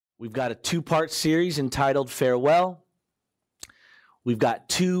We've got a two-part series entitled Farewell. We've got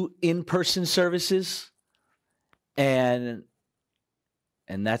 2 in-person services, and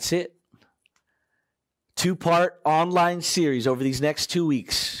that's it. 2-part online series over these next 2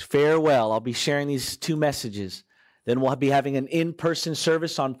 weeks. Farewell. I'll be sharing these 2 messages. Then we'll be having an in-person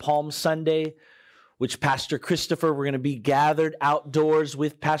service on Palm Sunday, which Pastor Christopher, we're going to be gathered outdoors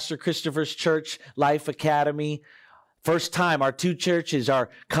with Pastor Christopher's church, Life Academy. First time our 2 churches are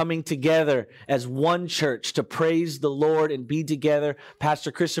coming together as one church to praise the Lord and be together.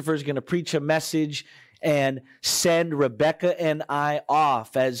 Pastor Christopher is going to preach a message and send Rebecca and I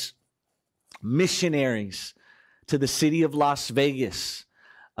off as missionaries to the city of Las Vegas.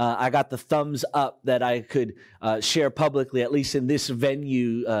 I got the thumbs up that I could share publicly, at least in this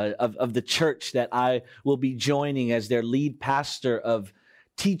venue of the church that I will be joining as their lead pastor of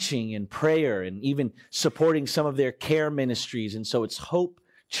teaching and prayer and even supporting some of their care ministries. And so it's Hope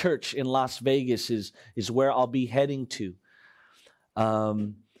Church in Las Vegas is where I'll be heading to.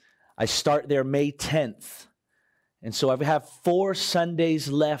 I start there May 10th. And so I have 4 Sundays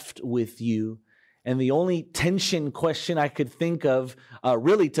left with you. And the only tension question I could think of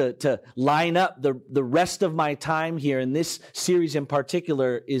really to line up the rest of my time here in this series in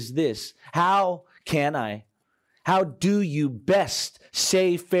particular is this. How do you best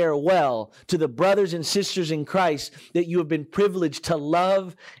say farewell to the brothers and sisters in Christ that you have been privileged to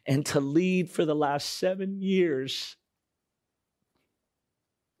love and to lead for the last 7 years?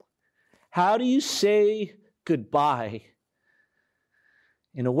 How do you say goodbye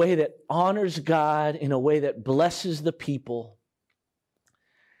in a way that honors God, in a way that blesses the people?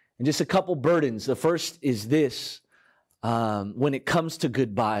 And just a couple burdens. The first is this, when it comes to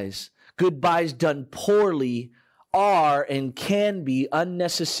goodbyes. Goodbyes done poorly are and can be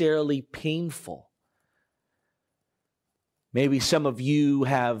unnecessarily painful. Maybe some of you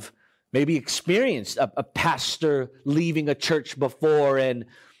have experienced a pastor leaving a church before and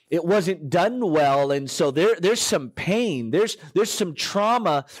it wasn't done well, and so there's some pain. There's some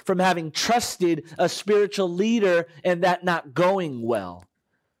trauma from having trusted a spiritual leader and that not going well.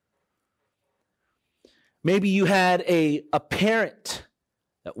 Maybe you had a parent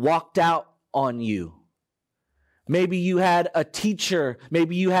that walked out on you. Maybe you had a teacher.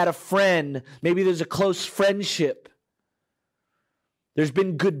 Maybe you had a friend. Maybe there's a close friendship. There's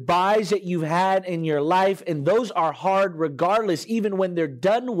been goodbyes that you've had in your life, and those are hard regardless, even when they're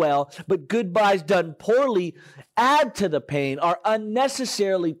done well. But goodbyes done poorly add to the pain, are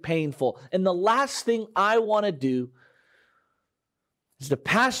unnecessarily painful. And the last thing I want to do as the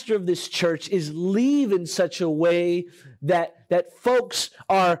pastor of this church is leave in such a way that folks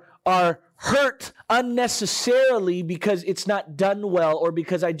are hurt unnecessarily because it's not done well, or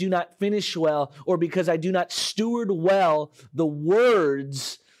because I do not finish well, or because I do not steward well the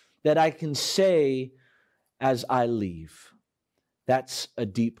words that I can say as I leave. That's a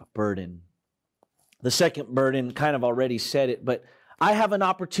deep burden. The second burden, kind of already said it, but I have an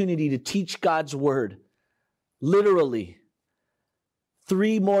opportunity to teach God's word literally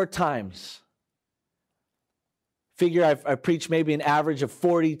 3 more times. Figure I've preached maybe an average of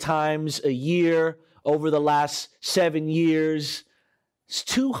 40 times a year over the last 7 years. It's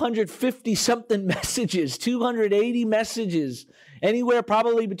 250-something messages, 280 messages, anywhere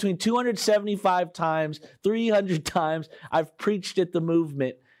probably between 275 times, 300 times I've preached at the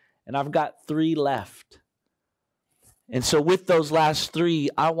movement, and I've got 3 left. And so with those last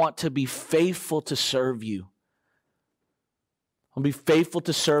 3, I want to be faithful to serve you. I'll be faithful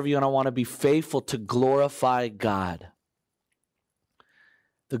to serve you, and I want to be faithful to glorify God.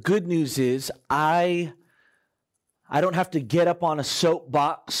 The good news is I don't have to get up on a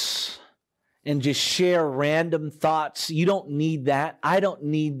soapbox and just share random thoughts. You don't need that. I don't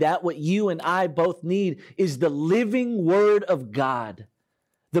need that. What you and I both need is the living Word of God,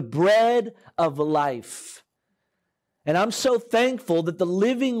 the bread of life. And I'm so thankful that the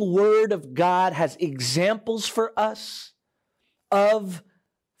living Word of God has examples for us of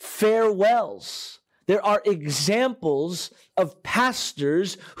farewells. There are examples of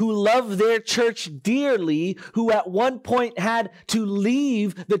pastors who love their church dearly, who at one point had to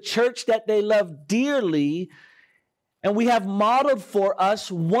leave the church that they love dearly. And we have modeled for us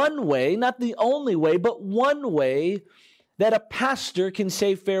one way, not the only way, but one way that a pastor can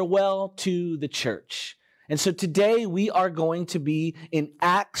say farewell to the church. And so today we are going to be in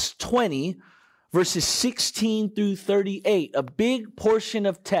Acts 20, verses 16 through 38, a big portion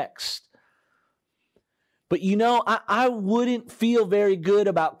of text. But you know, I wouldn't feel very good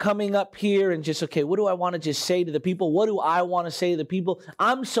about coming up here and just, okay, what do I want to just say to the people? What do I want to say to the people?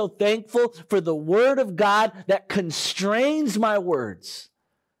 I'm so thankful for the Word of God that constrains my words.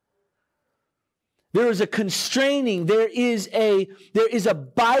 There is a constraining, there is a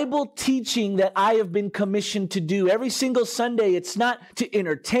Bible teaching that I have been commissioned to do every single Sunday. It's not to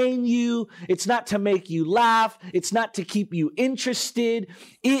entertain you. It's not to make you laugh. It's not to keep you interested.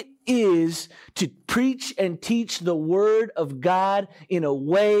 It is to preach and teach the Word of God in a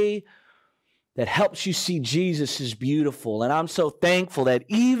way that helps you see Jesus is beautiful. And I'm so thankful that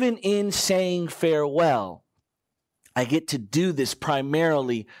even in saying farewell, I get to do this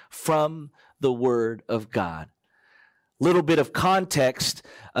primarily from the Word of God. Little bit of context,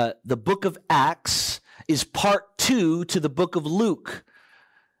 the book of Acts is part 2 to the book of Luke.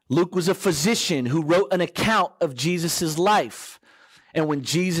 Luke was a physician who wrote an account of Jesus' life. And when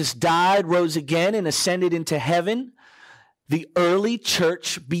Jesus died, rose again, and ascended into heaven, the early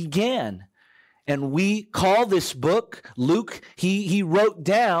church began. And we call this book, Luke, he wrote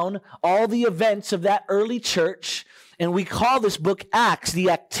down all the events of that early church. And we call this book Acts, the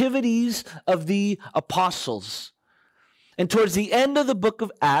activities of the apostles. And towards the end of the book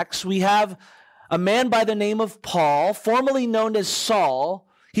of Acts, we have a man by the name of Paul, formerly known as Saul.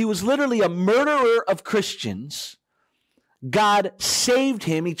 He was literally a murderer of Christians. God saved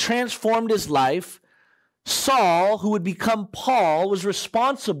him. He transformed his life. Saul, who would become Paul, was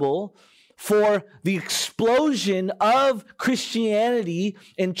responsible for the explosion of Christianity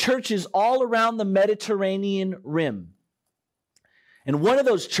in churches all around the Mediterranean rim. And one of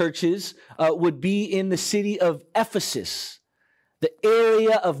those churches would be in the city of Ephesus, the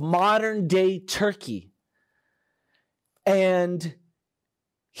area of modern-day Turkey. And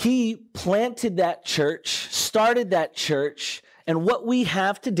he planted that church, started that church, and what we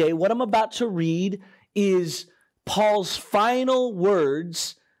have today, what I'm about to read, is Paul's final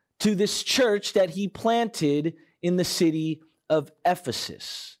words to this church that he planted in the city of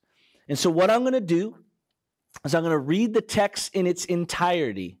Ephesus. And so what I'm going to do is I'm going to read the text in its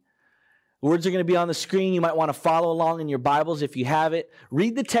entirety. The words are going to be on the screen. You might want to follow along in your Bibles if you have it.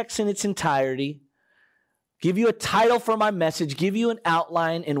 Read the text in its entirety. Give you a title for my message. Give you an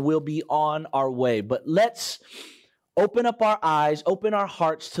outline, and we'll be on our way. But let's open up our eyes, open our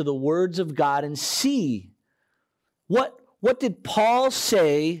hearts to the words of God and see what did Paul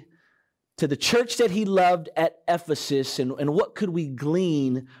say to the church that he loved at Ephesus, and what could we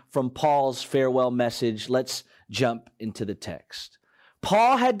glean from Paul's farewell message? Let's jump into the text.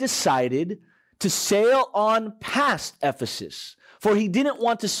 Paul had decided to sail on past Ephesus, for he didn't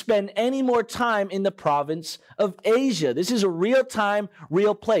want to spend any more time in the province of Asia. This is a real time,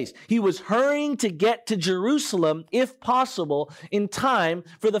 real place. He was hurrying to get to Jerusalem, if possible, in time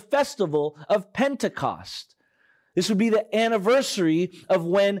for the festival of Pentecost. This would be the anniversary of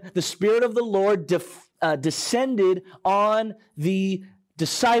when the Spirit of the Lord descended on the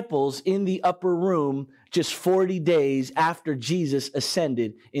disciples in the upper room just 40 days after Jesus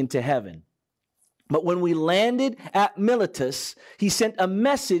ascended into heaven. But when we landed at Miletus, he sent a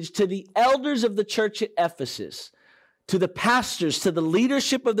message to the elders of the church at Ephesus, to the pastors, to the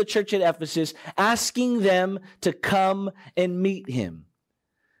leadership of the church at Ephesus, asking them to come and meet him.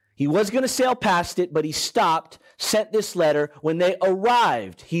 He was going to sail past it, but he stopped, sent this letter. When they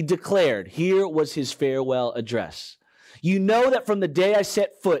arrived, he declared, here was his farewell address. You know that from the day I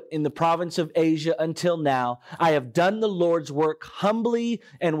set foot in the province of Asia until now, I have done the Lord's work humbly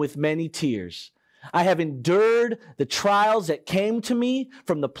and with many tears. I have endured the trials that came to me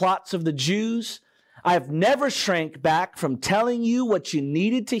from the plots of the Jews. I have never shrank back from telling you what you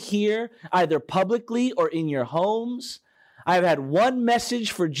needed to hear, either publicly or in your homes. I have had one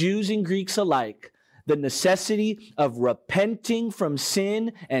message for Jews and Greeks alike, the necessity of repenting from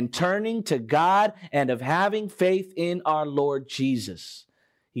sin and turning to God and of having faith in our Lord Jesus.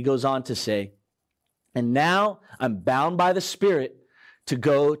 He goes on to say, and now I'm bound by the Spirit to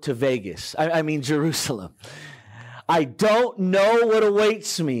go to Jerusalem. I don't know what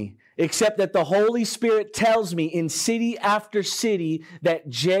awaits me, except that the Holy Spirit tells me in city after city that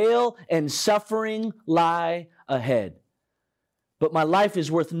jail and suffering lie ahead. But my life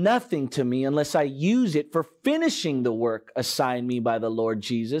is worth nothing to me unless I use it for finishing the work assigned me by the Lord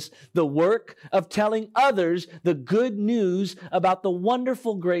Jesus, the work of telling others the good news about the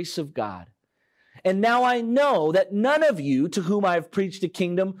wonderful grace of God. And now I know that none of you to whom I have preached the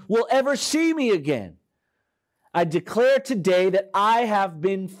kingdom will ever see me again. I declare today that I have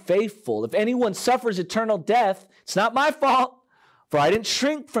been faithful. If anyone suffers eternal death, it's not my fault, for I didn't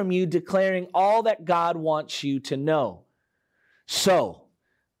shrink from you declaring all that God wants you to know. So,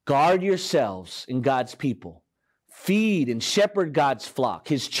 guard yourselves in God's people. Feed and shepherd God's flock,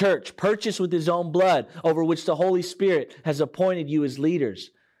 his church, purchased with his own blood, over which the Holy Spirit has appointed you as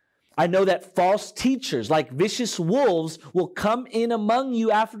leaders. I know that false teachers, like vicious wolves, will come in among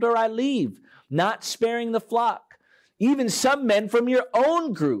you after I leave. not sparing the flock. Even some men from your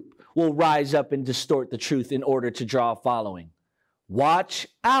own group will rise up and distort the truth in order to draw a following. Watch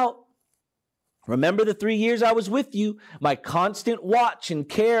out. Remember the 3 years I was with you, my constant watch and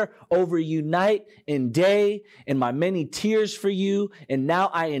care over you night and day, and my many tears for you. And now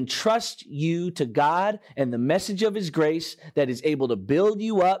I entrust you to God and the message of his grace that is able to build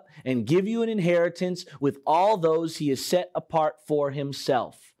you up and give you an inheritance with all those he has set apart for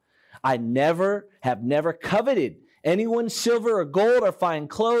himself. I have never coveted anyone's silver or gold or fine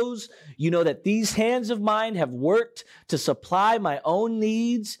clothes. You know that these hands of mine have worked to supply my own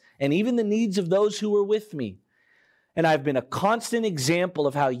needs and even the needs of those who were with me. And I've been a constant example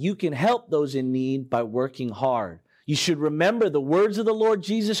of how you can help those in need by working hard. You should remember the words of the Lord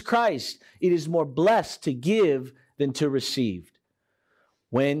Jesus Christ. It is more blessed to give than to receive.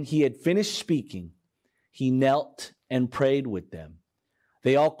 When he had finished speaking, he knelt and prayed with them.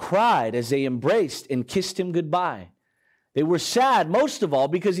 They all cried as they embraced and kissed him goodbye. They were sad, most of all,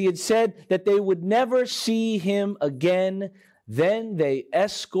 because he had said that they would never see him again. Then they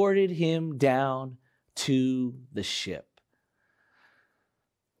escorted him down to the ship.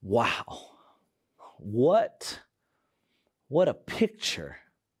 Wow. What a picture.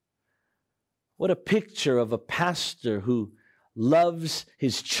 What a picture of a pastor who loves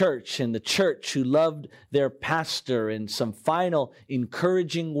his church and the church who loved their pastor, and some final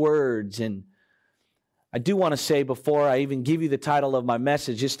encouraging words. And I do want to say, before I even give you the title of my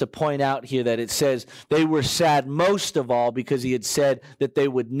message, just to point out here that it says they were sad most of all because he had said that they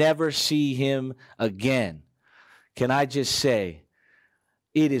would never see him again. Can I just say,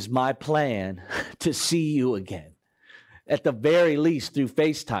 it is my plan to see you again. At the very least through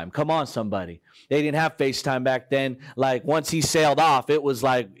FaceTime. Come on, somebody. They didn't have FaceTime back then. Like, once he sailed off, it was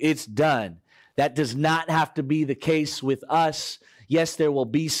like, it's done. That does not have to be the case with us. Yes, there will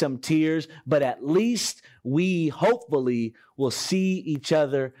be some tears, but at least we hopefully will see each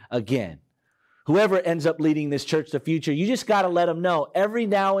other again. Whoever ends up leading this church in the future, you just got to let them know every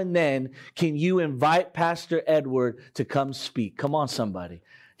now and then, can you invite Pastor Edward to come speak? Come on, somebody.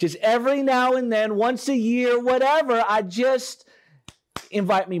 Just every now and then, once a year, whatever, I just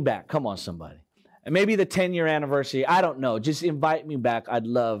invite me back. Come on, somebody. And maybe the 10-year anniversary, I don't know. Just invite me back. I'd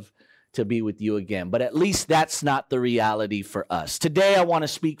love to be with you again. But at least that's not the reality for us. Today, I want to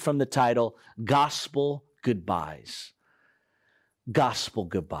speak from the title, Gospel Goodbyes. Gospel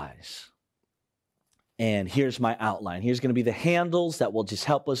Goodbyes. And here's my outline. Here's going to be the handles that will just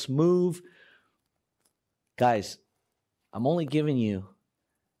help us move. Guys, I'm only giving you,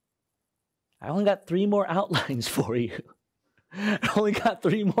 I only got 3 more outlines for you. I only got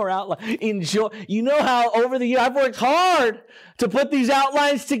 3 more outlines. Enjoy. You know how over the year I've worked hard to put these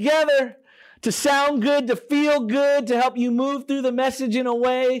outlines together, to sound good, to feel good, to help you move through the message in a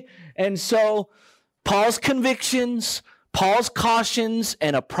way. And so Paul's convictions, Paul's cautions,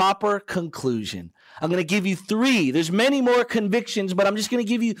 and a proper conclusion. I'm going to give you 3. There's many more convictions, but I'm just going to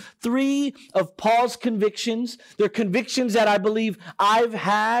give you 3 of Paul's convictions. They're convictions that I believe I've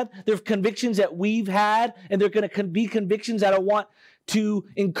had. They're convictions that we've had. And they're going to be convictions that I want to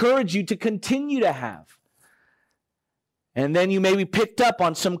encourage you to continue to have. And then you may be picked up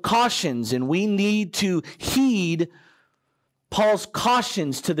on some cautions, and we need to heed Paul's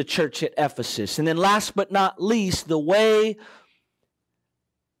cautions to the church at Ephesus. And then last but not least, the way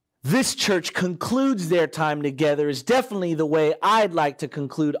this church concludes their time together is definitely the way I'd like to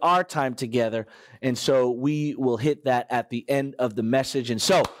conclude our time together. And so we will hit that at the end of the message. And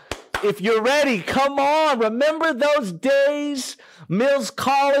so if you're ready, come on. Remember those days? Mills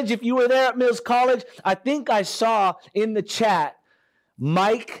College, if you were there at Mills College, I think I saw in the chat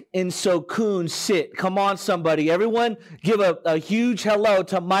Mike and Sokun sit. Come on, somebody. Everyone give a huge hello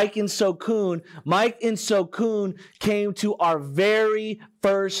to Mike and Sokun. Mike and Sokun came to our very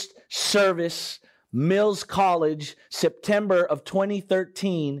first service, Mills College, September of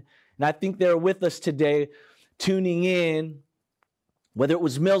 2013. And I think they're with us today, tuning in, whether it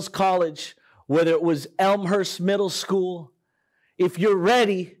was Mills College, whether it was Elmhurst Middle School. If you're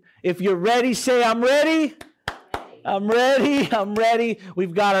ready, say, I'm ready. I'm ready.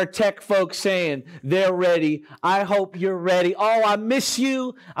 We've got our tech folks saying they're ready. I hope you're ready. Oh, I miss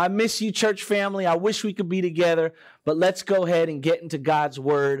you. I miss you, church family. I wish we could be together, but let's go ahead and get into God's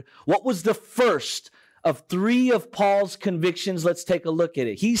word. What was the first of 3 of Paul's convictions? Let's take a look at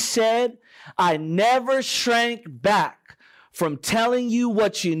it. He said, I never shrank back from telling you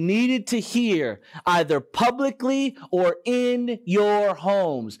what you needed to hear, either publicly or in your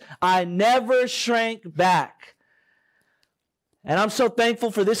homes. I never shrank back. And I'm so thankful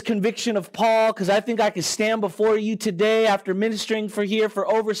for this conviction of Paul, because I think I can stand before you today after ministering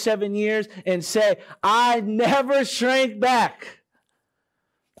for over 7 years and say, I never shrank back.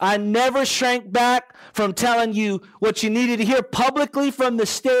 I never shrank back from telling you what you needed to hear publicly from the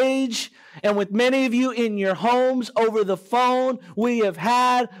stage. And with many of you in your homes over the phone, we have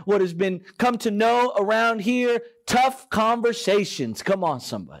had what has been come to know around here, tough conversations. Come on,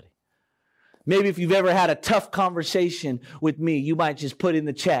 somebody. Maybe if you've ever had a tough conversation with me, you might just put in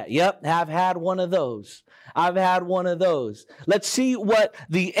the chat, yep, I've had one of those. I've had one of those. Let's see what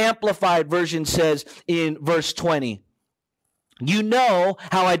the Amplified Version says in verse 20. You know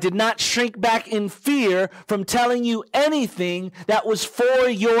how I did not shrink back in fear from telling you anything that was for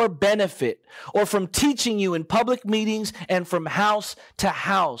your benefit, or from teaching you in public meetings and from house to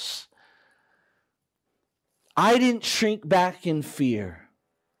house. I didn't shrink back in fear.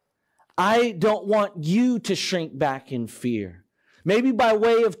 I don't want you to shrink back in fear. Maybe by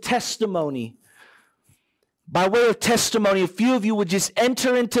way of testimony, a few of you would just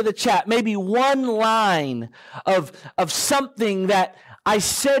enter into the chat, maybe one line of something that I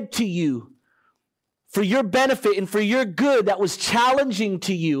said to you for your benefit and for your good that was challenging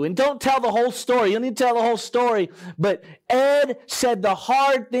to you. And don't tell the whole story. You don't need to tell the whole story. But Ed said the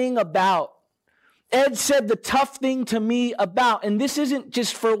hard thing about. Ed said the tough thing to me about, and this isn't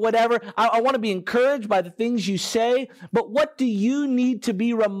just for whatever. I want to be encouraged by the things you say, but what do you need to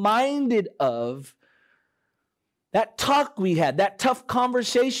be reminded of? That talk we had, that tough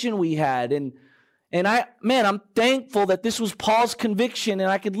conversation we had. And I'm thankful that this was Paul's conviction, and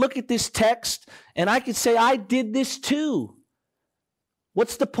I could look at this text and I could say, I did this too.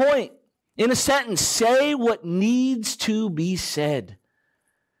 What's the point? In a sentence, say what needs to be said.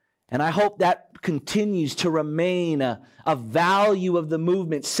 And I hope that continues to remain a value of the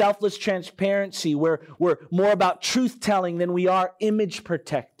movement. Selfless transparency, where we're more about truth-telling than we are image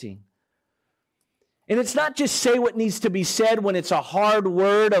protecting. And it's not just say what needs to be said when it's a hard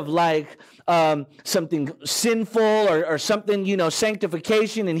word of like something sinful or something,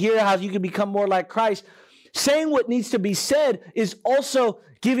 sanctification, and here how you can become more like Christ. Saying what needs to be said is also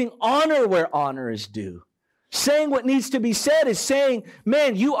giving honor where honor is due. Saying what needs to be said is saying,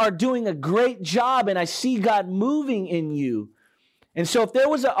 man, you are doing a great job and I see God moving in you. And so if there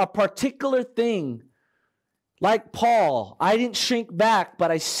was a particular thing, like Paul, I didn't shrink back,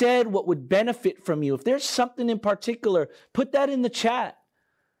 but I said what would benefit from you. If there's something in particular, put that in the chat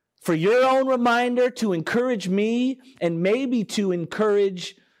for your own reminder to encourage me and maybe to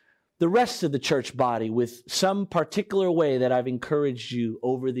encourage the rest of the church body with some particular way that I've encouraged you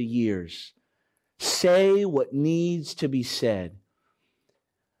over the years. Say what needs to be said.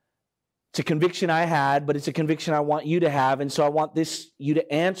 It's a conviction I had, but it's a conviction I want you to have. And so I want you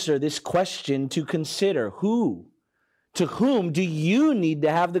to answer this question to consider. To whom do you need to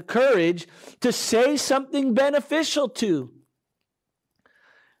have the courage to say something beneficial to?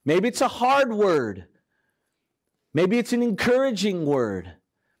 Maybe it's a hard word. Maybe it's an encouraging word.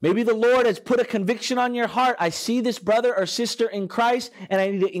 Maybe the Lord has put a conviction on your heart. I see this brother or sister in Christ, and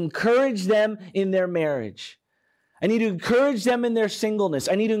I need to encourage them in their marriage. I need to encourage them in their singleness.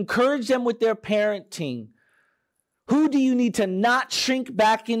 I need to encourage them with their parenting. Who do you need to not shrink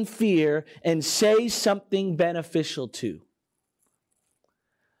back in fear and say something beneficial to?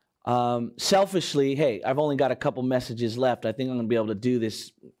 Selfishly, hey, I've only got a couple messages left. I think I'm going to be able to do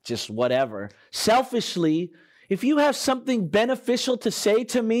this just whatever. Selfishly, if you have something beneficial to say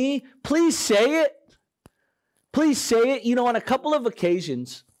to me, please say it. Please say it. On a couple of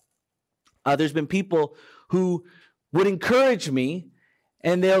occasions, there's been people who would encourage me,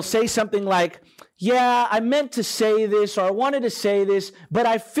 and they'll say something like, yeah, I meant to say this, or I wanted to say this, but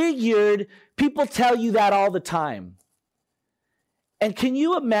I figured people tell you that all the time. And can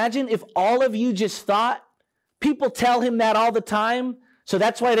you imagine if all of you just thought, people tell him that all the time, so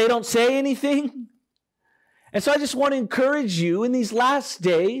that's why they don't say anything? And so I just want to encourage you in these last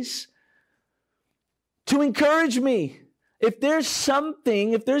days to encourage me. If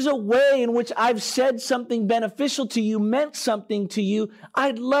there's a way in which I've said something beneficial to you, meant something to you,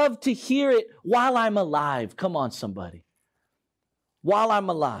 I'd love to hear it while I'm alive. Come on, somebody. While I'm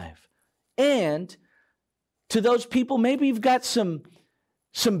alive. And to those people, maybe you've got some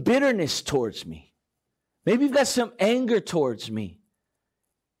bitterness towards me. Maybe you've got some anger towards me.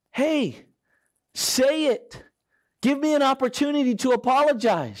 Hey, say it. Give me an opportunity to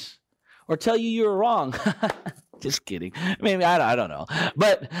apologize or tell you you're wrong. Just kidding. Maybe I don't know.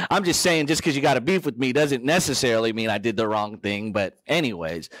 But I'm just saying, just because you got a beef with me doesn't necessarily mean I did the wrong thing. But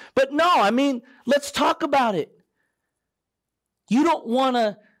anyways. But no, let's talk about it. You don't want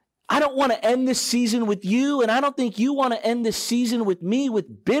to, I don't want to end this season with you, and I don't think you want to end this season with me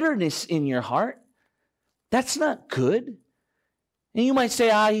with bitterness in your heart. That's not good. And you might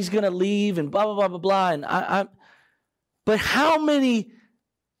say, he's going to leave and blah, blah, blah, blah, blah. And but how many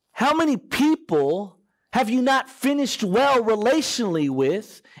people have you not finished well relationally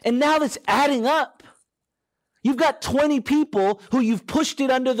with, and now that's adding up? You've got 20 people who you've pushed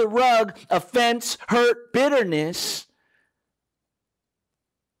it under the rug, offense, hurt, bitterness.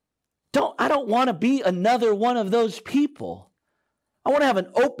 I don't want to be another one of those people. I want to have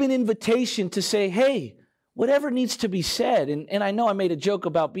an open invitation to say, hey, whatever needs to be said. And I know I made a joke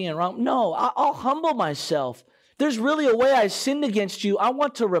about being wrong. No, I'll humble myself. There's really a way I sinned against you. I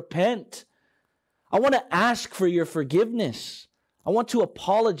want to repent. I want to ask for your forgiveness. I want to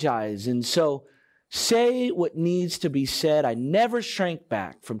apologize. And so say what needs to be said. I never shrank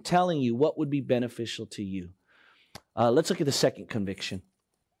back from telling you what would be beneficial to you. Let's look at the second conviction.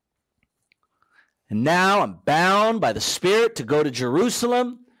 And now I'm bound by the Spirit to go to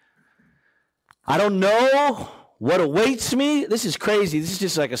Jerusalem. I don't know what awaits me. This is crazy. This is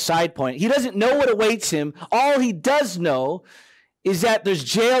just like a side point. He doesn't know what awaits him. All he does know is that there's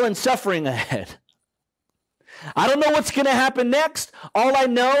jail and suffering ahead. I don't know what's going to happen next. All I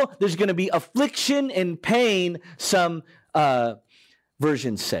know, there's going to be affliction and pain, some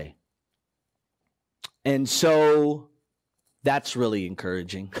versions say. And so that's really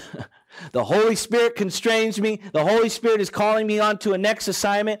encouraging. The Holy Spirit constrains me. The Holy Spirit is calling me on to a next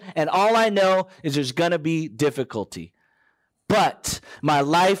assignment, and all I know is there's going to be difficulty. But my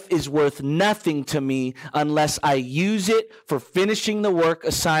life is worth nothing to me unless I use it for finishing the work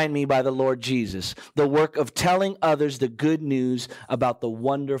assigned me by the Lord Jesus, the work of telling others the good news about the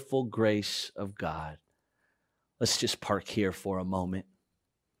wonderful grace of God. Let's just park here for a moment.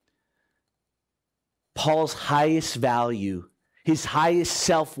 Paul's highest value, his highest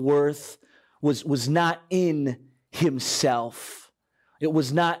self-worth was not in himself. It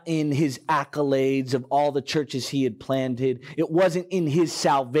was not in his accolades of all the churches he had planted. It wasn't in his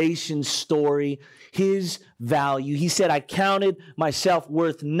salvation story, his value. He said, I counted myself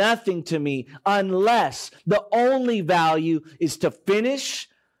worth nothing to me unless the only value is to finish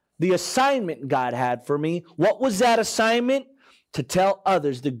the assignment God had for me. What was that assignment? To tell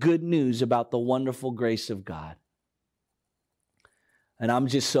others the good news about the wonderful grace of God. And I'm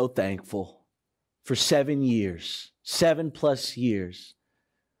just so thankful for 7 years, 7+ years,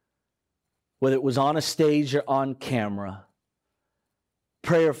 whether it was on a stage or on camera.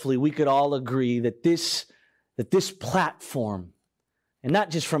 Prayerfully, we could all agree that this platform, and not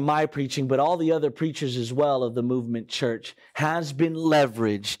just from my preaching, but all the other preachers as well of the Movement Church, has been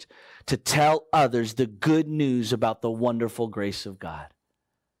leveraged to tell others the good news about the wonderful grace of God.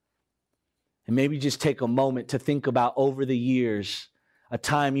 And maybe just take a moment to think about over the years, a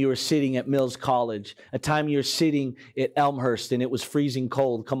time you were sitting at Mills College, a time you were sitting at Elmhurst and it was freezing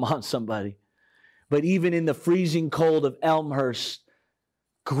cold. Come on, somebody. But even in the freezing cold of Elmhurst,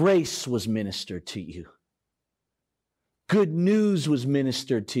 grace was ministered to you. Good news was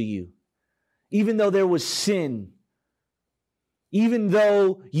ministered to you. Even though there was sin, even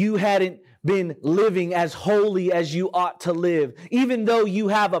though you hadn't been living as holy as you ought to live, even though you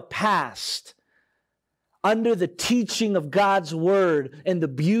have a past, under the teaching of God's word and the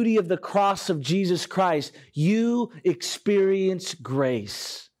beauty of the cross of Jesus Christ, you experience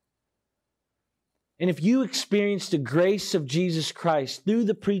grace. And if you experience the grace of Jesus Christ through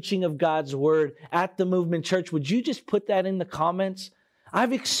the preaching of God's word at the Movement Church, would you just put that in the comments?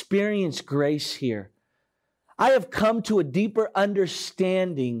 I've experienced grace here. I have come to a deeper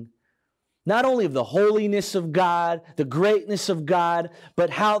understanding not only of the holiness of God, the greatness of God,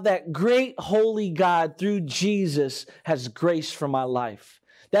 but how that great holy God through Jesus has grace for my life.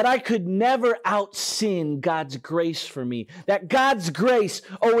 That I could never out-sin God's grace for me. That God's grace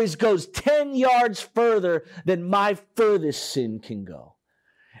always goes 10 yards further than my furthest sin can go.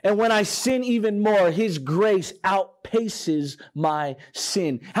 And when I sin even more, His grace outpaces my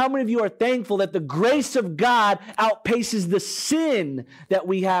sin. How many of you are thankful that the grace of God outpaces the sin that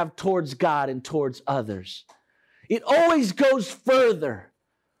we have towards God and towards others? It always goes further.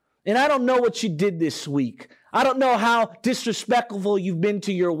 And I don't know what you did this week. I don't know how disrespectful you've been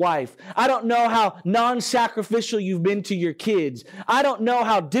to your wife. I don't know how non-sacrificial you've been to your kids. I don't know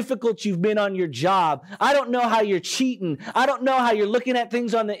how difficult you've been on your job. I don't know how you're cheating. I don't know how you're looking at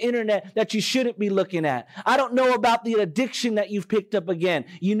things on the internet that you shouldn't be looking at. I don't know about the addiction that you've picked up again.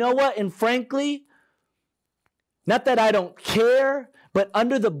 You know what? And frankly, not that I don't care, but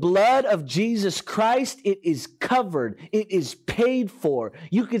under the blood of Jesus Christ, it is covered. It is paid for.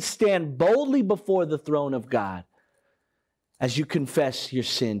 You can stand boldly before the throne of God. as you confess your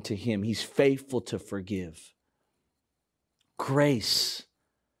sin to him. He's faithful to forgive. Grace.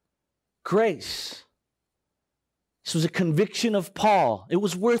 Grace. This was a conviction of Paul. It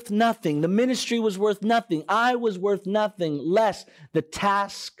was worth nothing. The ministry was worth nothing. I was worth nothing less the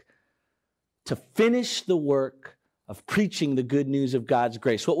task to finish the work of preaching the good news of God's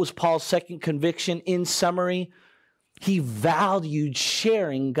grace. What was Paul's second conviction? In summary, he valued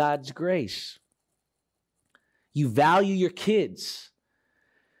sharing God's grace. You value your kids.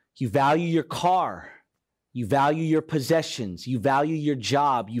 You value your car. You value your possessions. You value your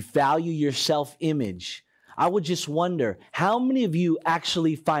job. You value your self-image. I would just wonder, how many of you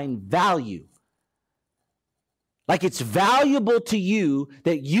actually find value? Like it's valuable to you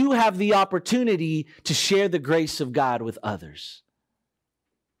that you have the opportunity to share the grace of God with others.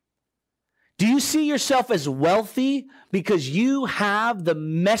 Do you see yourself as wealthy because you have the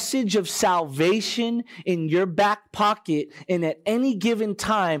message of salvation in your back pocket, and at any given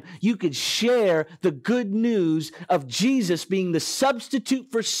time you could share the good news of Jesus being the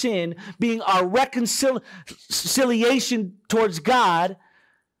substitute for sin, being our reconciliation towards God,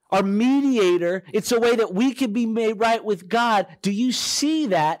 our mediator? It's a way that we can be made right with God. Do you see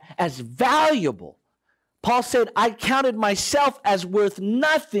that as valuable? Paul said, I counted myself as worth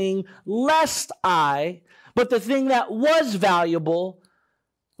nothing lest but the thing that was valuable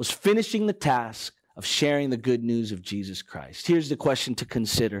was finishing the task of sharing the good news of Jesus Christ. Here's the question to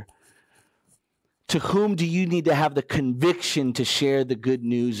consider. To whom do you need to have the conviction to share the good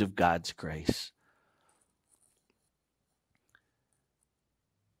news of God's grace?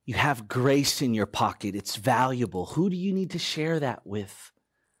 You have grace in your pocket. It's valuable. Who do you need to share that with?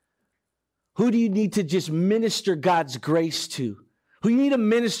 Who do you need to just minister God's grace to? Who you need to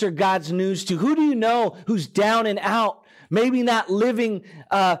minister God's news to? Who do you know who's down and out? Maybe not living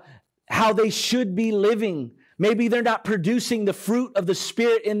how they should be living. Maybe they're not producing the fruit of the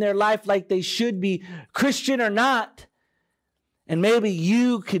Spirit in their life like they should be, Christian or not. And maybe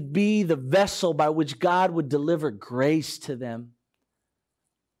you could be the vessel by which God would deliver grace to them.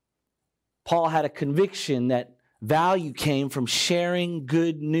 Paul had a conviction that value came from sharing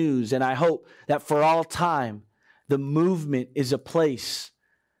good news. And I hope that for all time, the movement is a place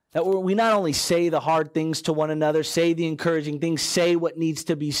that we not only say the hard things to one another, say the encouraging things, say what needs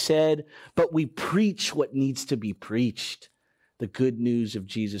to be said, but we preach what needs to be preached, the good news of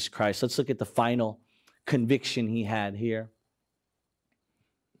Jesus Christ. Let's look at the final conviction he had here.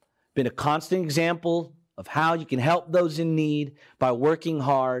 Been a constant example of how you can help those in need by working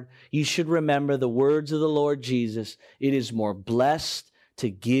hard. You should remember the words of the Lord Jesus. It is more blessed to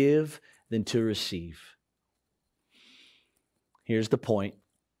give than to receive. Here's the point.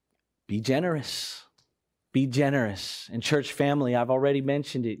 Be generous. Be generous. And church family, I've already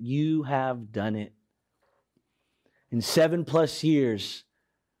mentioned it. You have done it. In 7+ years,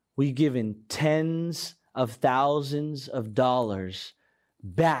 we've given tens of thousands of dollars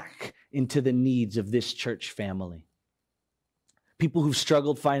back into the needs of this church family. People who've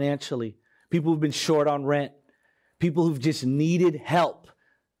struggled financially, people who've been short on rent, people who've just needed help.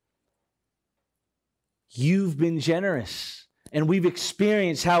 You've been generous, and we've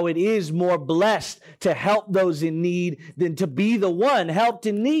experienced how it is more blessed to help those in need than to be the one helped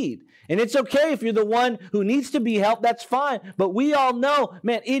in need. And it's okay if you're the one who needs to be helped, that's fine. But we all know,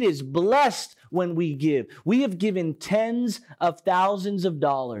 man, it is blessed when we give. We have given tens of thousands of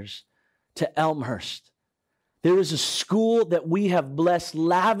dollars to Elmhurst. There is a school that we have blessed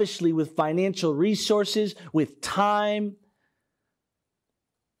lavishly with financial resources, with time.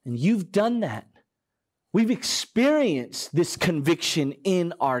 And you've done that. We've experienced this conviction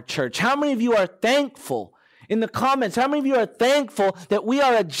in our church. How many of you are thankful? In the comments, how many of you are thankful that we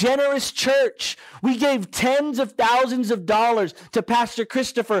are a generous church? We gave tens of thousands of dollars to Pastor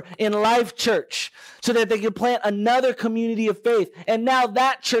Christopher in Life Church so that they could plant another community of faith. And now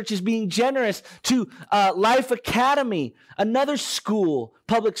that church is being generous to Life Academy, another school,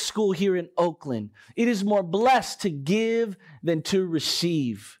 public school here in Oakland. It is more blessed to give than to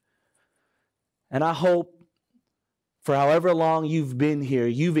receive. And I hope for however long you've been here,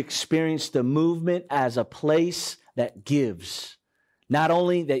 you've experienced the movement as a place that gives. Not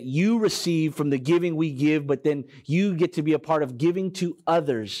only that you receive from the giving we give, but then you get to be a part of giving to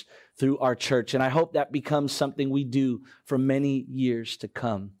others through our church. And I hope that becomes something we do for many years to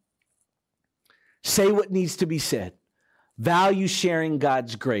come. Say what needs to be said. Value sharing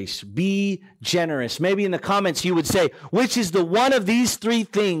God's grace. Be generous. Maybe in the comments you would say, which is the one of these three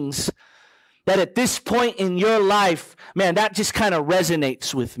things that at this point in your life, man, that just kind of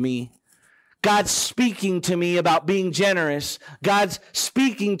resonates with me. God's speaking to me about being generous. God's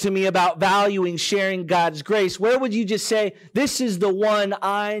speaking to me about valuing sharing God's grace. Where would you just say, this is the one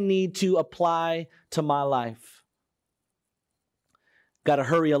I need to apply to my life? Got to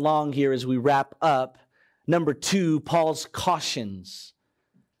hurry along here as we wrap up. Number 2, Paul's cautions.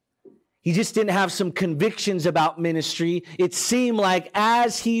 He just didn't have some convictions about ministry. It seemed like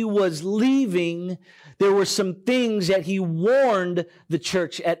as he was leaving, there were some things that he warned the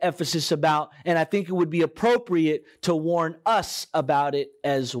church at Ephesus about, and I think it would be appropriate to warn us about it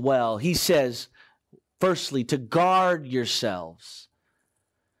as well. He says, firstly, to guard yourselves.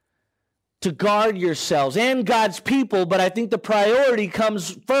 To guard yourselves and God's people, but I think the priority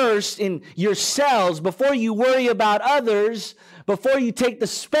comes first in yourselves. Before you worry about others, before you take the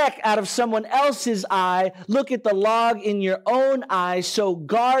speck out of someone else's eye, look at the log in your own eye, so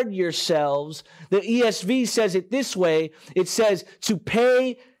guard yourselves. The ESV says it this way. It says to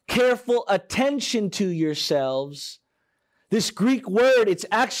pay careful attention to yourselves. This Greek word, it's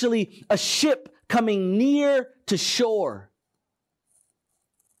actually a ship coming near to shore.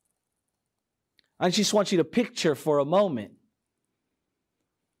 I just want you to picture for a moment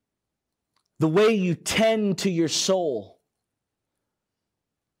the way you tend to your soul,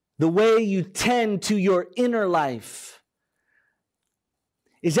 the way you tend to your inner life.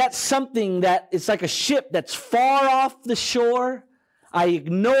 Is that something that it's like a ship that's far off the shore? I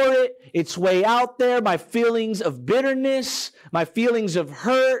ignore it. It's way out there. My feelings of bitterness, my feelings of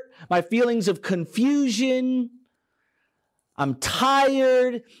hurt, my feelings of confusion. I'm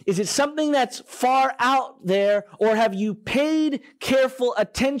tired. Is it something that's far out there, or have you paid careful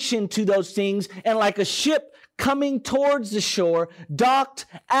attention to those things and like a ship coming towards the shore, docked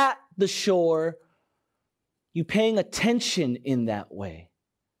at the shore, you paying attention in that way?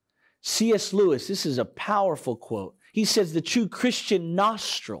 C.S. Lewis, this is a powerful quote. He says the true Christian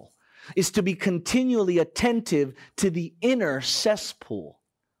nostril is to be continually attentive to the inner cesspool.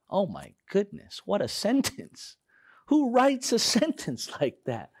 Oh my goodness, what a sentence. Who writes a sentence like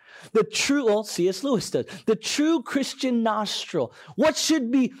that? C.S. Lewis does. The true Christian nostril. What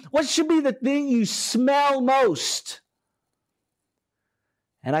should be the thing you smell most?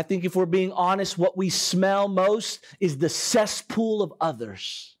 And I think if we're being honest, what we smell most is the cesspool of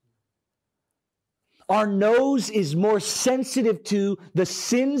others. Our nose is more sensitive to the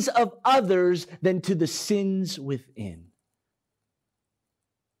sins of others than to the sins within.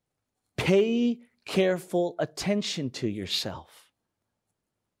 Pay careful attention to yourself.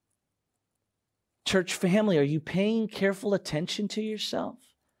 Church family, are you paying careful attention to yourself?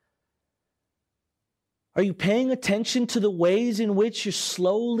 Are you paying attention to the ways in which you're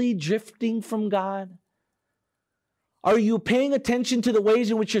slowly drifting from God? Are you paying attention to the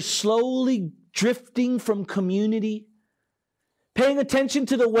ways in which you're slowly drifting from community? Paying attention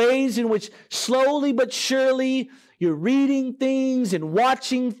to the ways in which slowly but surely you're reading things and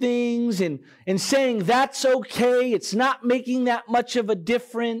watching things and saying that's okay, it's not making that much of a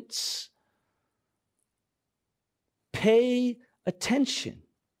difference. Pay attention.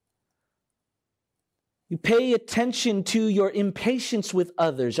 You pay attention to your impatience with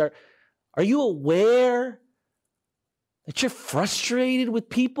others. Are you aware that you're frustrated with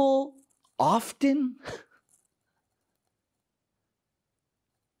people often?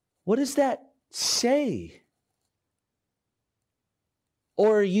 What does that say?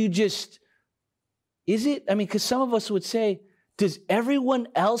 Or are you just, because some of us would say, does everyone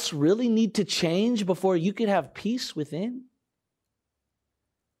else really need to change before you could have peace within?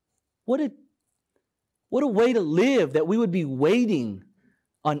 What a way to live, that we would be waiting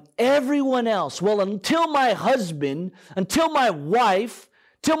on everyone else. Well, until my husband, until my wife,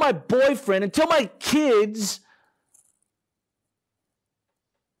 until my boyfriend, until my kids,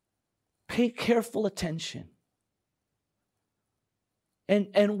 pay careful attention.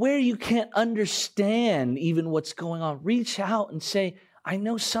 And where you can't understand even what's going on, reach out and say, I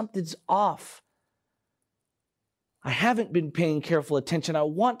know something's off. I haven't been paying careful attention. I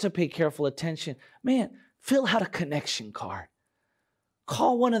want to pay careful attention. Man, fill out a connection card.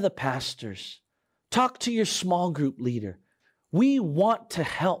 Call one of the pastors. Talk to your small group leader. We want to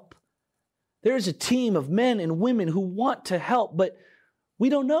help. There's a team of men and women who want to help, but we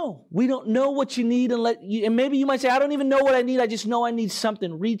don't know. We don't know what you need, and maybe you might say, I don't even know what I need. I just know I need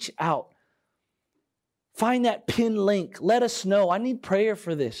something. Reach out. Find that pin link. Let us know. I need prayer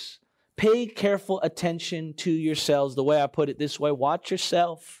for this. Pay careful attention to yourselves. The way I put it this way, watch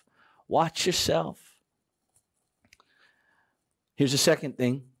yourself. Watch yourself. Here's the second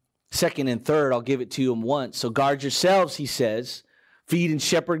thing. Second and third, I'll give it to you in once. So guard yourselves, he says. Feed and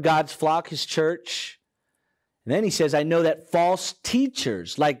shepherd God's flock, his church. And then he says, I know that false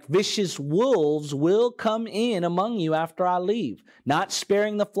teachers, like vicious wolves, will come in among you after I leave, not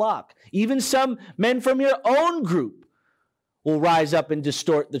sparing the flock. Even some men from your own group will rise up and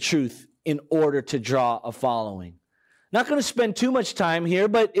distort the truth in order to draw a following. Not going to spend too much time here,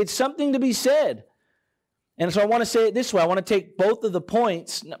 but it's something to be said. And so I want to say it this way. I want to take both of the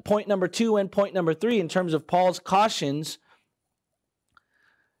points, point number 2 and point number 3, in terms of Paul's cautions.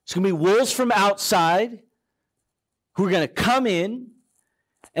 It's going to be wolves from outside who are going to come in,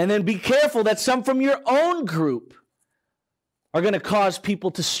 and then be careful that some from your own group are going to cause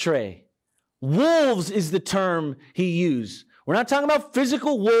people to stray. Wolves is the term he used. We're not talking about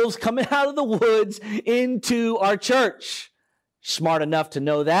physical wolves coming out of the woods into our church. Smart enough to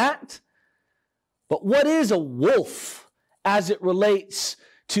know that. But what is a wolf as it relates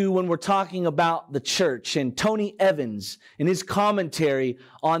to when we're talking about the church? And Tony Evans, in his commentary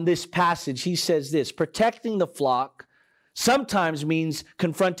on this passage, he says this: protecting the flock sometimes means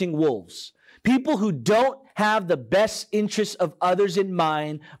confronting wolves. People who don't have the best interests of others in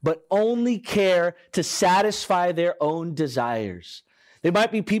mind, but only care to satisfy their own desires. They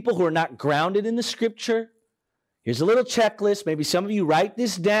might be people who are not grounded in the scripture. Here's a little checklist. Maybe some of you write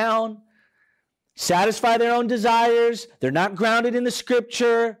this down. Satisfy their own desires. They're not grounded in the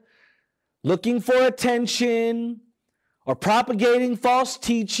scripture. Looking for attention, or propagating false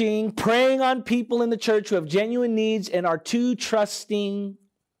teaching, preying on people in the church who have genuine needs and are too trusting.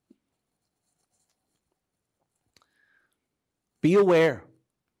 Be aware.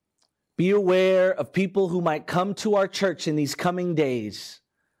 Be aware of people who might come to our church in these coming days,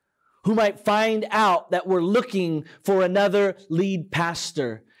 who might find out that we're looking for another lead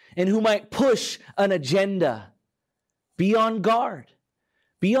pastor, and who might push an agenda. Be on guard.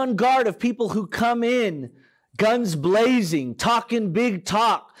 Be on guard of people who come in guns blazing, talking big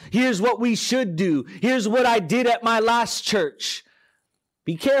talk. Here's what we should do. Here's what I did at my last church.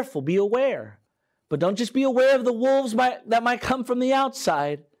 Be careful. Be aware. But don't just be aware of the wolves that might come from the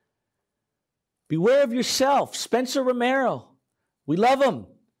outside. Beware of yourself. Spencer Romero, we love him.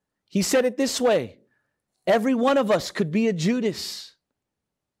 He said it this way: every one of us could be a Judas.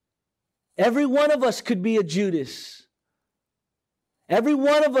 Every one of us could be a Judas. Every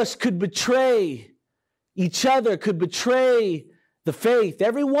one of us could betray each other, could betray the faith.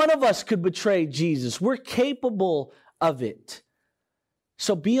 Every one of us could betray Jesus. We're capable of it.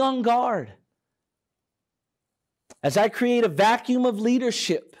 So be on guard. As I create a vacuum of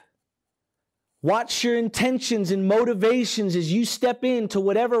leadership, watch your intentions and motivations as you step into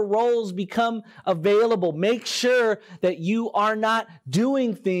whatever roles become available. Make sure that you are not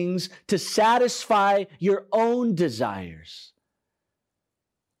doing things to satisfy your own desires.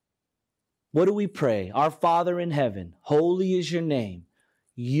 What do we pray? Our Father in heaven, holy is your name.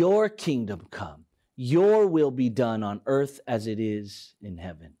 Your kingdom come. Your will be done on earth as it is in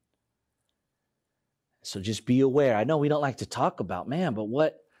heaven. So just be aware. I know we don't like to talk about,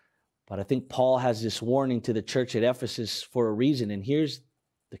 but I think Paul has this warning to the church at Ephesus for a reason. And here's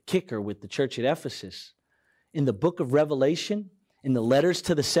the kicker with the church at Ephesus. In the book of Revelation, in the letters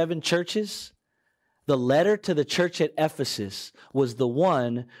to the 7 churches, the letter to the church at Ephesus was the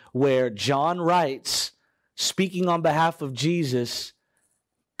one where John writes, speaking on behalf of Jesus,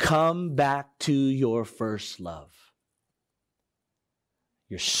 come back to your first love.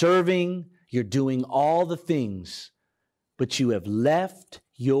 You're serving, you're doing all the things, but you have left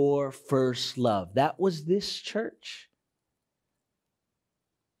your first love. That was this church.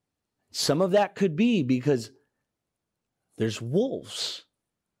 Some of that could be because there's wolves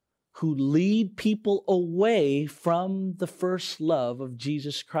who lead people away from the first love of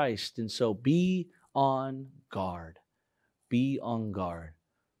Jesus Christ. And so be on guard. Be on guard.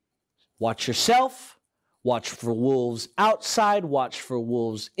 Watch yourself. Watch for wolves outside. Watch for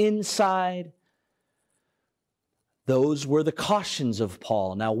wolves inside. Those were the cautions of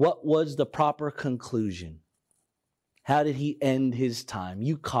Paul. Now, what was the proper conclusion? How did he end his time?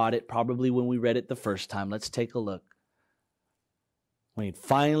 You caught it probably when we read it the first time. Let's take a look. When he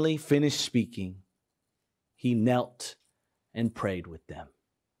finally finished speaking, he knelt and prayed with them.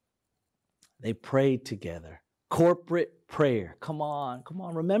 They prayed together. Corporate prayer. Come on.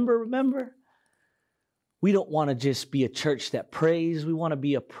 Remember. We don't want to just be a church that prays. We want to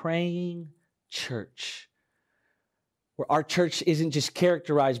be a praying church. Where our church isn't just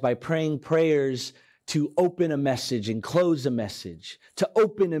characterized by praying prayers to open a message and close a message, to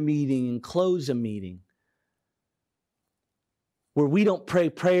open a meeting and close a meeting. Where we don't pray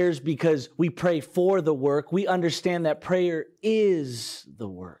prayers because we pray for the work. We understand that prayer is the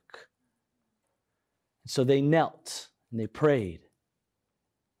work. So they knelt and they prayed.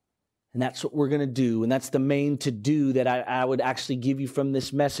 And that's what we're going to do. And that's the main to-do that I would actually give you from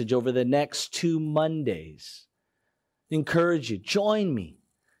this message over the next 2 Mondays. Encourage you. Join me.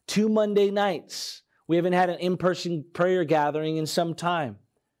 2 Monday nights. We haven't had an in-person prayer gathering in some time.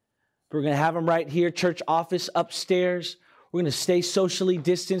 We're going to have them right here, church office upstairs. We're going to stay socially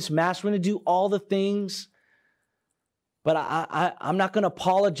distanced, mask. We're going to do all the things. But I'm not going to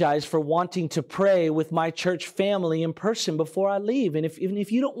apologize for wanting to pray with my church family in person before I leave. And even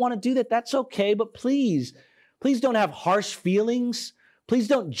if you don't want to do that, that's okay. But please don't have harsh feelings. Please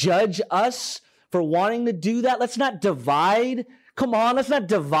don't judge us for wanting to do that. Let's not divide. Come on, let's not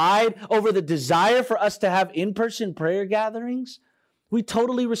divide over the desire for us to have in-person prayer gatherings. We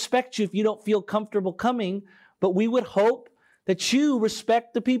totally respect you if you don't feel comfortable coming, but we would hope that you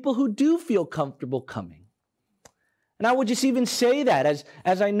respect the people who do feel comfortable coming. And I would just even say that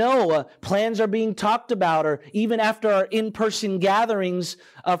as I know plans are being talked about, or even after our in-person gatherings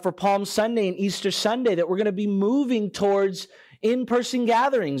for Palm Sunday and Easter Sunday, that we're going to be moving towards in-person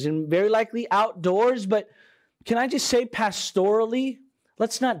gatherings and very likely outdoors. But can I just say pastorally,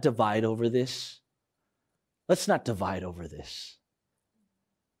 let's not divide over this. Let's not divide over this.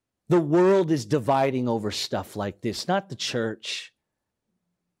 The world is dividing over stuff like this, not the church.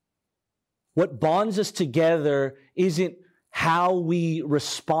 What bonds us together isn't how we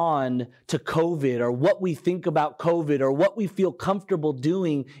respond to COVID or what we think about COVID or what we feel comfortable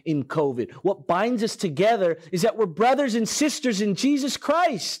doing in COVID. What binds us together is that we're brothers and sisters in Jesus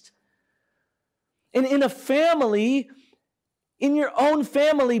Christ. And in a family, in your own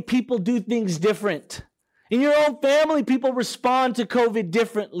family, people do things different. In your own family, people respond to COVID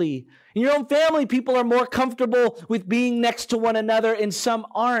differently. In your own family, people are more comfortable with being next to one another and some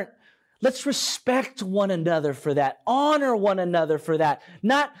aren't. Let's respect one another for that. Honor one another for that.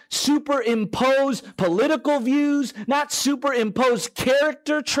 Not superimpose political views, not superimpose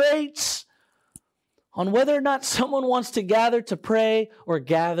character traits on whether or not someone wants to gather to pray or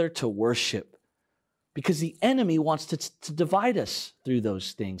gather to worship. Because the enemy wants to divide us through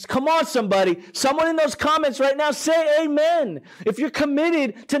those things. Come on, somebody. Someone in those comments right now, say amen. If you're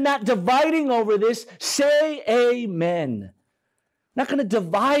committed to not dividing over this, say amen. Not going to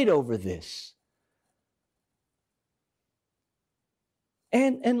divide over this.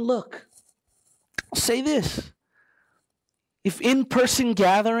 And look, I'll say this. If in-person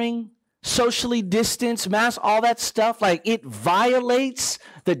gathering, socially distanced, mask, all that stuff, like it violates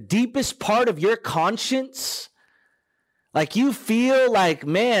the deepest part of your conscience, like you feel like,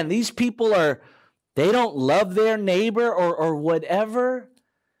 man, these people they don't love their neighbor or whatever,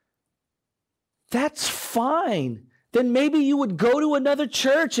 that's fine. Then maybe you would go to another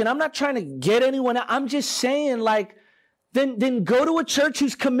church. And I'm not trying to get anyone out. I'm just saying, like, then go to a church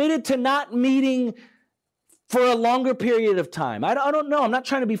who's committed to not meeting for a longer period of time. I don't know. I'm not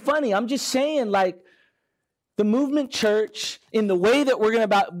trying to be funny. I'm just saying, like, the Movement Church, in the way that we're going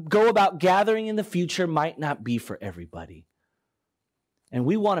to go about gathering in the future, might not be for everybody. And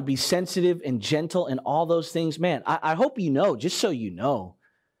we want to be sensitive and gentle and all those things. Man, I hope you know, just so you know,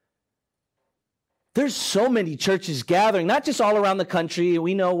 there's so many churches gathering, not just all around the country,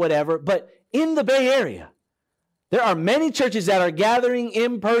 we know whatever, but in the Bay Area. There are many churches that are gathering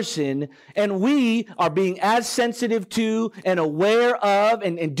in person, and we are being as sensitive to and aware of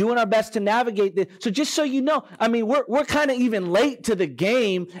and doing our best to navigate this. So just so you know, I mean, we're kind of even late to the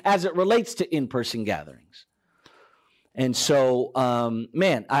game as it relates to in-person gatherings. And so,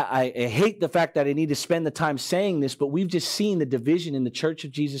 man, I hate the fact that I need to spend the time saying this, but we've just seen the division in the Church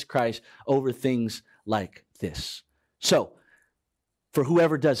of Jesus Christ over things like this. So, for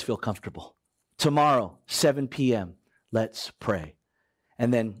whoever does feel comfortable, tomorrow, 7 p.m., let's pray.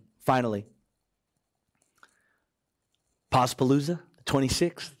 And then, finally, Paspalooza, the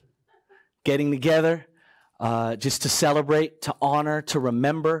 26th, getting together just to celebrate, to honor, to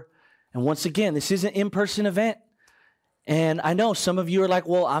remember. And once again, this is an in-person event. And I know some of you are like,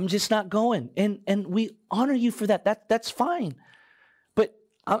 well, I'm just not going. And we honor you for that. That's fine. But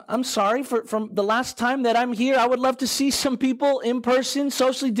I'm sorry, from the last time that I'm here, I would love to see some people in person,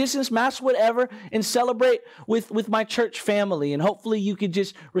 socially distanced, mask, whatever, and celebrate with my church family. And hopefully you could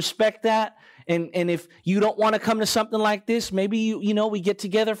just respect that. And if you don't want to come to something like this, maybe you know, we get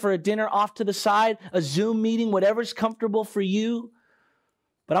together for a dinner off to the side, a Zoom meeting, whatever's comfortable for you.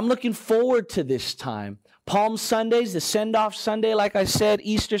 But I'm looking forward to this time. Palm Sundays, the send-off Sunday, like I said,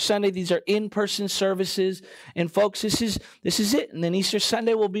 Easter Sunday, these are in-person services. And folks, this is it. And then Easter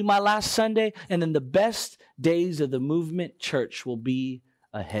Sunday will be my last Sunday. And then the best days of the Movement Church will be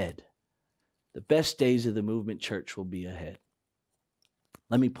ahead. The best days of the Movement Church will be ahead.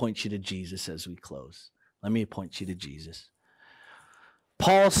 Let me point you to Jesus as we close. Let me point you to Jesus.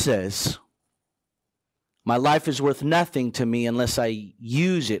 Paul says, my life is worth nothing to me unless I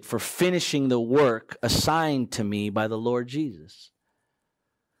use it for finishing the work assigned to me by the Lord Jesus.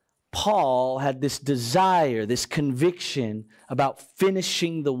 Paul had this desire, this conviction about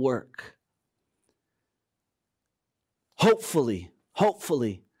finishing the work. Hopefully,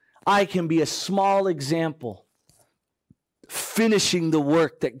 I can be a small example finishing the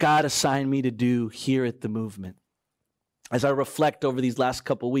work that God assigned me to do here at the movement. As I reflect over these last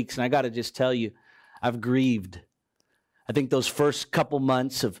couple of weeks, and I got to just tell you, I've grieved. I think those first couple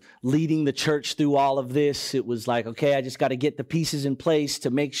months of leading the church through all of this, it was like, okay, I just got to get the pieces in place to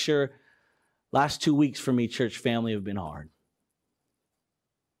make sure. Last 2 weeks for me, church family, have been hard.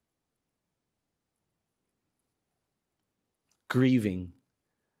 Grieving,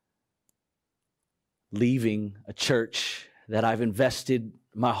 leaving a church that I've invested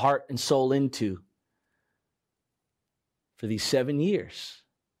my heart and soul into for these 7 years.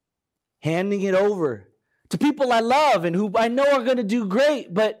 Handing it over to people I love and who I know are going to do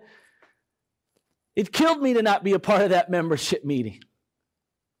great, but it killed me to not be a part of that membership meeting.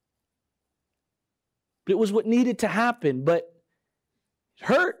 But it was what needed to happen, but it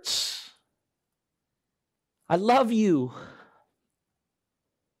hurts. I love you.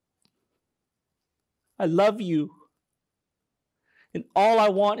 I love you. And all I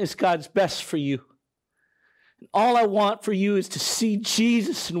want is God's best for you. And all I want for you is to see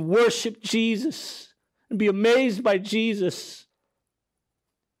Jesus and worship Jesus and be amazed by Jesus.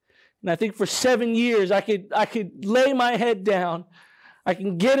 And I think for 7 years I could lay my head down. I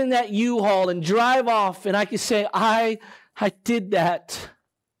can get in that U-Haul and drive off and I can say, I did that.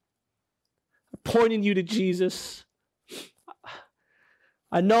 I'm pointing you to Jesus.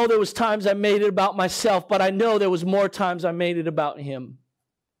 I know there was times I made it about myself, but I know there was more times I made it about Him.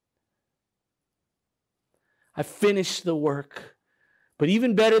 I finished the work. But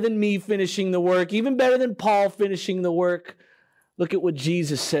even better than me finishing the work, even better than Paul finishing the work, look at what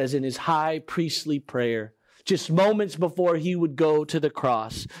Jesus says in His high priestly prayer. Just moments before He would go to the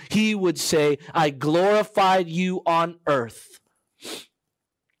cross, He would say, I glorified you on earth.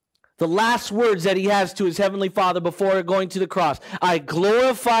 The last words that He has to His Heavenly Father before going to the cross. I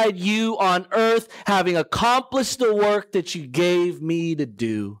glorified you on earth, having accomplished the work that you gave me to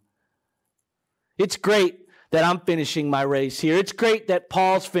do. It's great that I'm finishing my race here. It's great that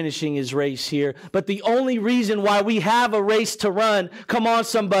Paul's finishing his race here. But the only reason why we have a race to run, come on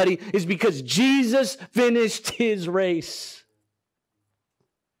somebody, is because Jesus finished His race.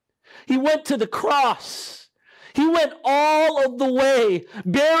 He went to the cross. He went all of the way,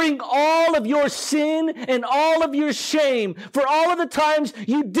 bearing all of your sin and all of your shame, for all of the times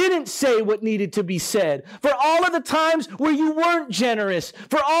you didn't say what needed to be said, for all of the times where you weren't generous,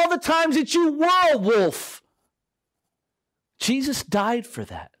 for all the times that you were a wolf. Jesus died for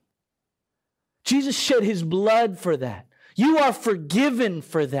that. Jesus shed His blood for that. You are forgiven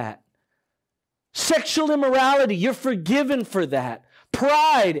for that. Sexual immorality, you're forgiven for that.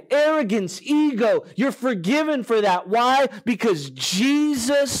 Pride, arrogance, ego, you're forgiven for that. Why? Because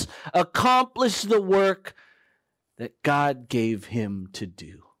Jesus accomplished the work that God gave Him to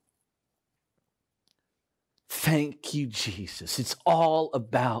do. Thank you, Jesus. It's all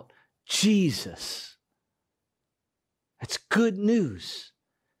about Jesus. It's good news.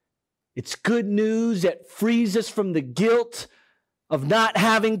 It's good news that frees us from the guilt of not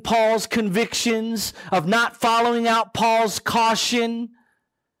having Paul's convictions, of not following out Paul's caution.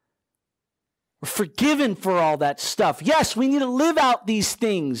 We're forgiven for all that stuff. Yes, we need to live out these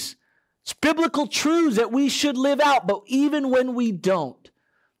things. It's biblical truths that we should live out, but even when we don't,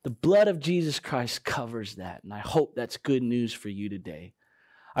 the blood of Jesus Christ covers that. And I hope that's good news for you today.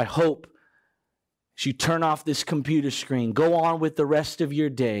 I hope as you turn off this computer screen, go on with the rest of your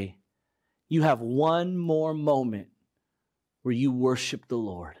day, you have one more moment where you worship the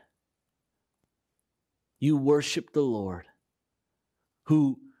Lord. You worship the Lord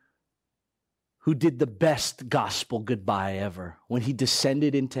who did the best gospel goodbye ever when He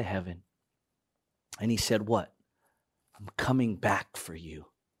descended into heaven. And He said, what? I'm coming back for you.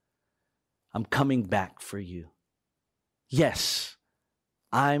 I'm coming back for you. Yes,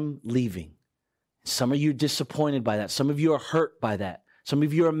 I'm leaving. Some of you are disappointed by that. Some of you are hurt by that. Some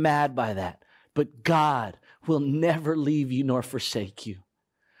of you are mad by that. But God will never leave you nor forsake you.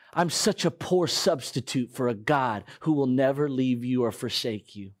 I'm such a poor substitute for a God who will never leave you or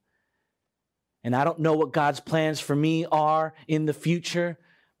forsake you. And I don't know what God's plans for me are in the future,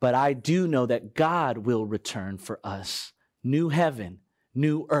 but I do know that God will return for us. New heaven,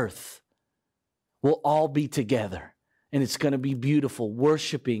 new earth. We'll all be together. And it's going to be beautiful,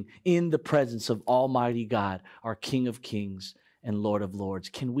 worshiping in the presence of Almighty God, our King of Kings and Lord of Lords.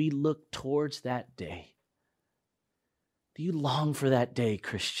 Can we look towards that day? Do you long for that day,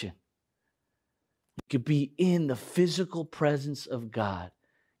 Christian? You could be in the physical presence of God,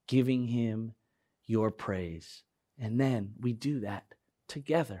 giving him your praise. And then we do that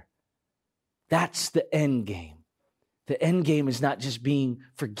together. That's the end game. The end game is not just being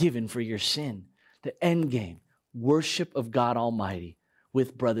forgiven for your sin. The end game, worship of God Almighty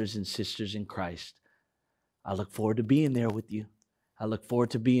with brothers and sisters in Christ. I look forward to being there with you. I look forward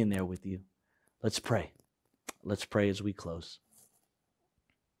to being there with you. Let's pray. Let's pray as we close.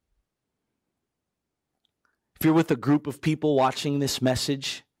 If you're with a group of people watching this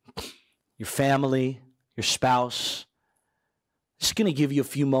message, your family, your spouse, I'm just going to give you a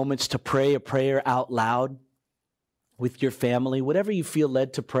few moments to pray a prayer out loud with your family. Whatever you feel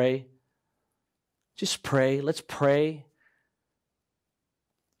led to pray, just pray. Let's pray.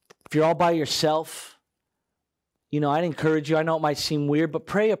 If you're all by yourself, I'd encourage you. I know it might seem weird, but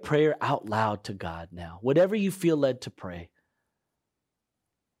pray a prayer out loud to God now. Whatever you feel led to pray.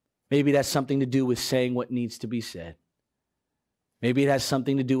 Maybe that's something to do with saying what needs to be said. Maybe it has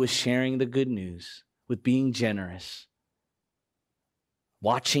something to do with sharing the good news, with being generous,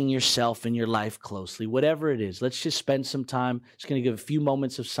 watching yourself and your life closely. Whatever it is, let's just spend some time. Just going to give a few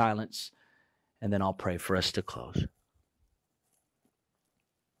moments of silence, and then I'll pray for us to close.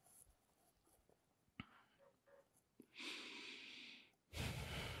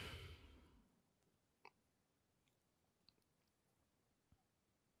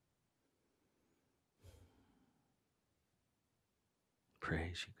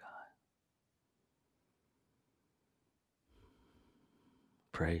 Praise you, God.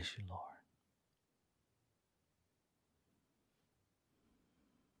 Praise you, Lord.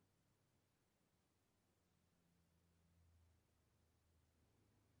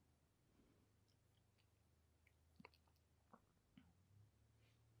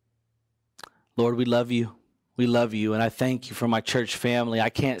 Lord, we love you. We love you, and I thank you for my church family. I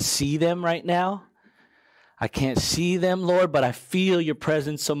can't see them right now. I can't see them, Lord, but I feel your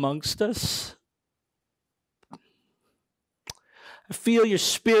presence amongst us. I feel your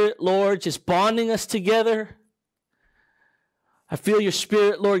Spirit, Lord, just bonding us together. I feel your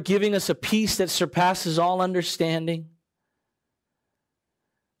Spirit, Lord, giving us a peace that surpasses all understanding.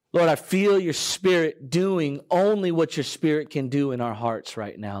 Lord, I feel your Spirit doing only what your Spirit can do in our hearts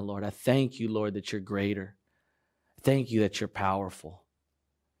right now, Lord. I thank you, Lord, that you're greater. Thank you that you're powerful.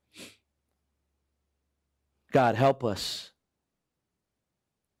 God, help us.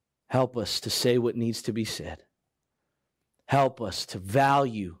 Help us to say what needs to be said. Help us to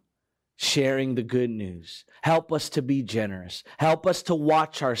value sharing the good news. Help us to be generous. Help us to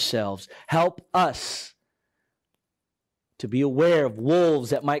watch ourselves. Help us to be aware of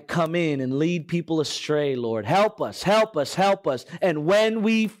wolves that might come in and lead people astray, Lord. Help us, help us, help us. And when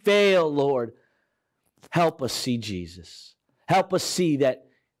we fail, Lord, help us see Jesus. Help us see that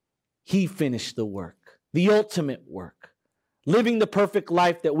he finished the work. The ultimate work, living the perfect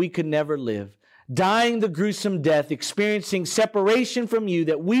life that we could never live, dying the gruesome death, experiencing separation from you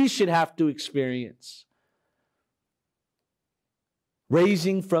that we should have to experience,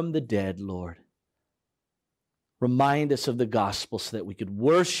 raising from the dead, Lord. Remind us of the gospel so that we could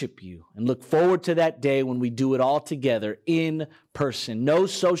worship you and look forward to that day when we do it all together in person. No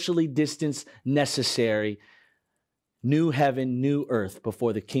socially distance necessary. New heaven, new earth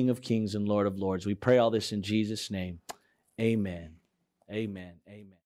before the King of Kings and Lord of Lords. We pray all this in Jesus' name. Amen. Amen. Amen.